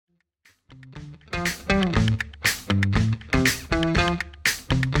Hello,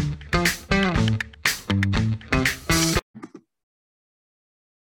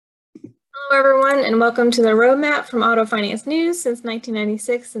 everyone, and welcome to the Roadmap from Auto Finance News. Since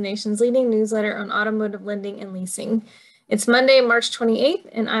 1996, the nation's leading newsletter on automotive lending and leasing. It's Monday, March 28th,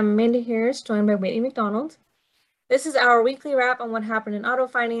 and I'm Amanda Harris, joined by Whitney McDonald. This is our weekly wrap on what happened in auto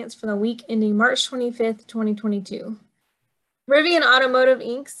finance for the week ending March 25th, 2022. Rivian Automotive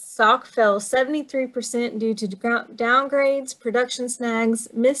Inc.'s stock fell 73% due to downgrades, production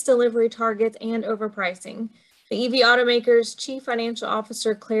snags, missed delivery targets, and overpricing. The EV automaker's chief financial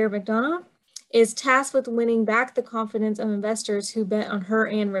officer, Claire McDonough, is tasked with winning back the confidence of investors who bet on her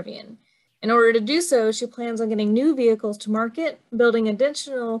and Rivian. In order to do so, she plans on getting new vehicles to market, building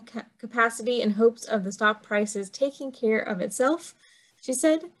additional capacity in hopes of the stock prices taking care of itself, she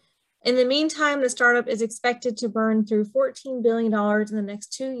said. In the meantime, the startup is expected to burn through $14 billion in the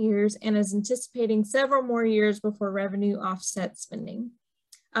next 2 years and is anticipating several more years before revenue offsets spending.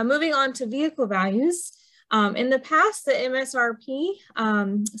 Moving on to vehicle values. In the past, the MSRP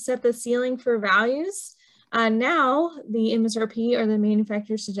set the ceiling for values. Now, the MSRP, or the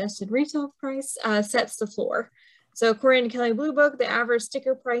manufacturer's suggested retail price, sets the floor. So according to Kelley Blue Book, the average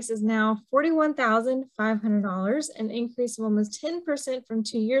sticker price is now $41,500, an increase of almost 10% from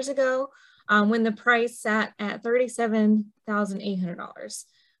 2 years ago when the price sat at $37,800.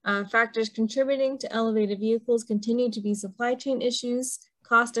 Factors contributing to elevated vehicles continue to be supply chain issues,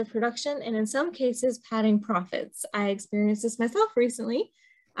 cost of production, and in some cases, padding profits. I experienced this myself recently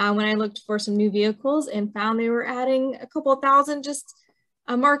when I looked for some new vehicles and found they were adding a couple thousand just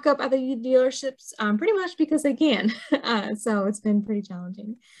a markup at the dealerships pretty much because they can. So it's been pretty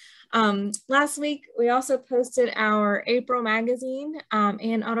challenging. Last week, we also posted our April magazine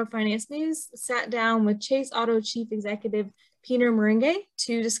and Auto Finance News, sat down with Chase Auto Chief Executive Peter Meringue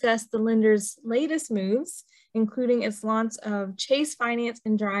to discuss the lender's latest moves, including its launch of Chase Finance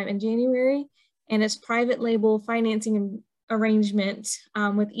and Drive in January and its private label financing arrangement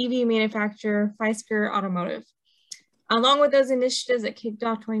with EV manufacturer Fisker Automotive. Along with those initiatives that kicked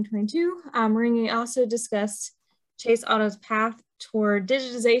off 2022, Meringue also discussed Chase Auto's path toward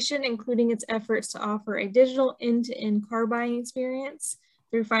digitization, including its efforts to offer a digital end-to-end car buying experience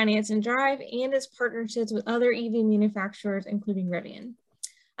through Finance and Drive and its partnerships with other EV manufacturers, including Rivian.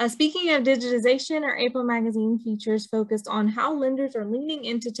 Speaking of digitization, our April magazine features focused on how lenders are leaning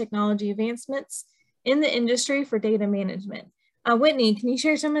into technology advancements in the industry for data management. Whitney, can you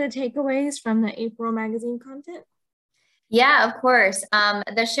share some of the takeaways from the April magazine content? Yeah, of course.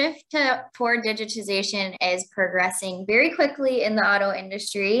 The shift toward digitization is progressing very quickly in the auto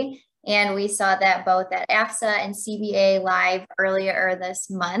industry. And we saw that both at AFSA and CBA Live earlier this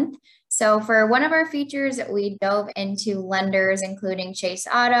month. So for one of our features, we dove into lenders, including Chase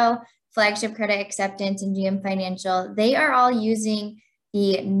Auto, Flagship Credit Acceptance, and GM Financial. They are all using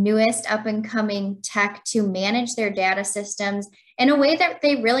the newest up and coming tech to manage their data systems in a way that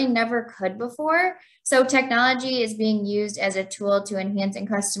they really never could before. So technology is being used as a tool to enhance in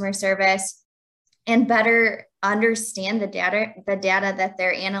customer service and better understand the data that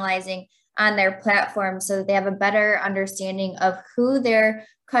they're analyzing on their platform so that they have a better understanding of who their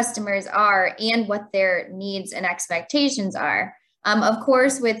customers are and what their needs and expectations are. Of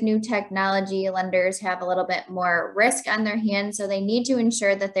course, with new technology, lenders have a little bit more risk on their hands, so they need to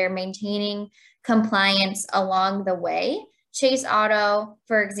ensure that they're maintaining compliance along the way. Chase Auto,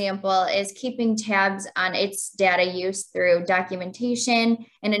 for example, is keeping tabs on its data use through documentation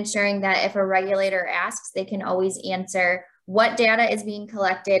and ensuring that if a regulator asks, they can always answer what data is being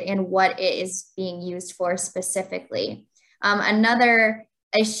collected and what it is being used for specifically. Another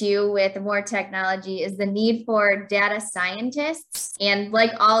issue with more technology is the need for data scientists. And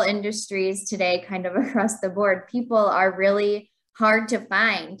like all industries today, kind of across the board, people are really hard to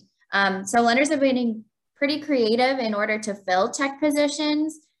find. So lenders are being pretty creative in order to fill tech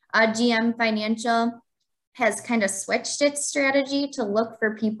positions. GM Financial has kind of switched its strategy to look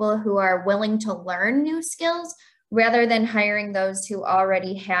for people who are willing to learn new skills rather than hiring those who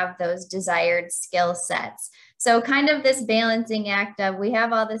already have those desired skill sets. So kind of this balancing act of we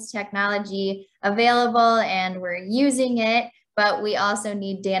have all this technology available and we're using it, but we also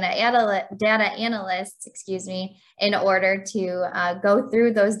need data analysts, in order to go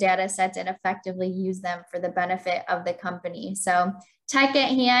through those data sets and effectively use them for the benefit of the company. So tech at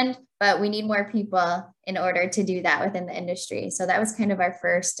hand, but we need more people in order to do that within the industry. So that was kind of our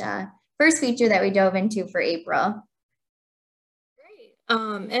first feature that we dove into for April. Great.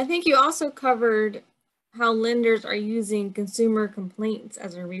 And I think you also covered how lenders are using consumer complaints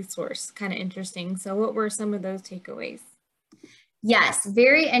as a resource. Kind of interesting. So what were some of those takeaways? Yes,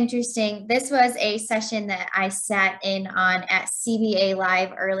 very interesting. This was a session that I sat in on at CBA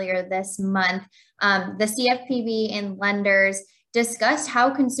Live earlier this month. The CFPB and lenders discussed how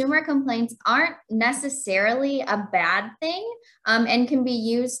consumer complaints aren't necessarily a bad thing, and can be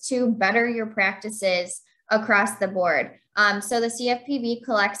used to better your practices across the board. So the CFPB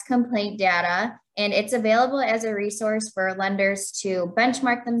collects complaint data, and it's available as a resource for lenders to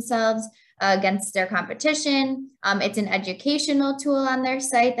benchmark themselves against their competition. It's an educational tool on their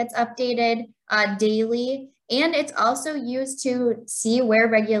site that's updated daily. And it's also used to see where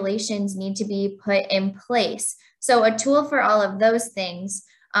regulations need to be put in place. So a tool for all of those things.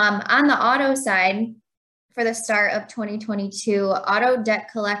 On the auto side, for the start of 2022, auto debt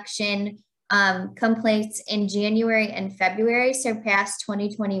collection complaints in January and February surpassed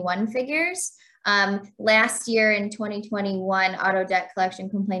 2021 figures. Last year in 2021, auto debt collection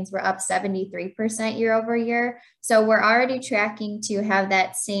complaints were up 73% year over year. So we're already tracking to have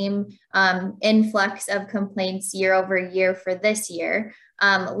that same influx of complaints year over year for this year.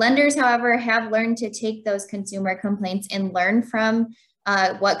 Lenders, however, have learned to take those consumer complaints and learn from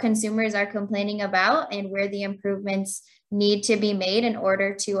what consumers are complaining about and where the improvements need to be made in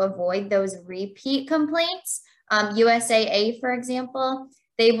order to avoid those repeat complaints. USAA, for example,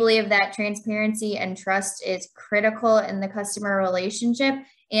 they believe that transparency and trust is critical in the customer relationship.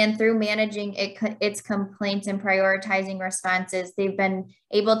 And through managing its complaints and prioritizing responses, they've been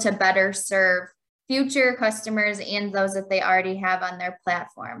able to better serve future customers and those that they already have on their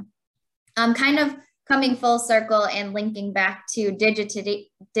platform. Kind of coming full circle and linking back to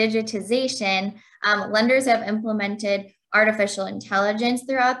digitization, lenders have implemented artificial intelligence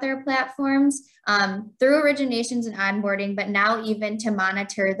throughout their platforms, through originations and onboarding, but now even to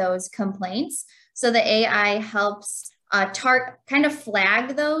monitor those complaints. So the AI helps kind of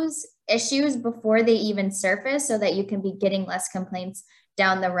flag those issues before they even surface so that you can be getting less complaints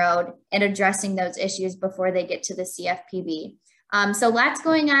down the road and addressing those issues before they get to the CFPB. So lots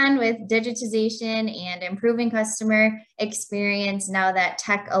going on with digitization and improving customer experience now that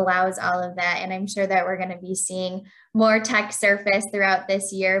tech allows all of that. And I'm sure that we're going to be seeing more tech surface throughout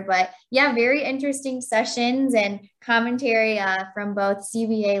this year. But yeah, very interesting sessions and commentary from both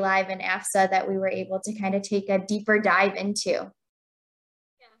CBA Live and AFSA that we were able to kind of take a deeper dive into.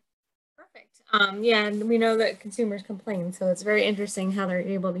 Yeah, and we know that consumers complain, so it's very interesting how they're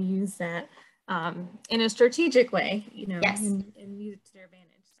able to use that in a strategic way, Yes. and use it to their advantage.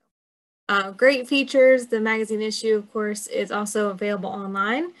 So, great features. The magazine issue, of course, is also available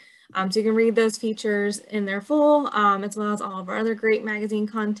online. So you can read those features in their full, as well as all of our other great magazine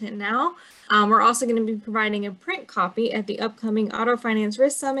content now. We're also going to be providing a print copy at the upcoming Auto Finance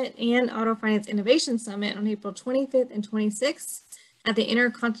Risk Summit and Auto Finance Innovation Summit on April 25th and 26th at the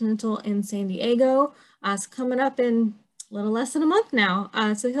Intercontinental in San Diego. It's coming up in a little less than a month now.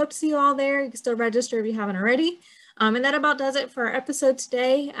 So we hope to see you all there. You can still register if you haven't already. And that about does it for our episode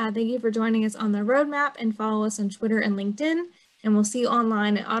today. Thank you for joining us on the roadmap, and follow us on Twitter and LinkedIn. And we'll see you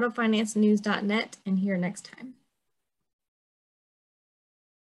online at autofinancenews.net and here next time.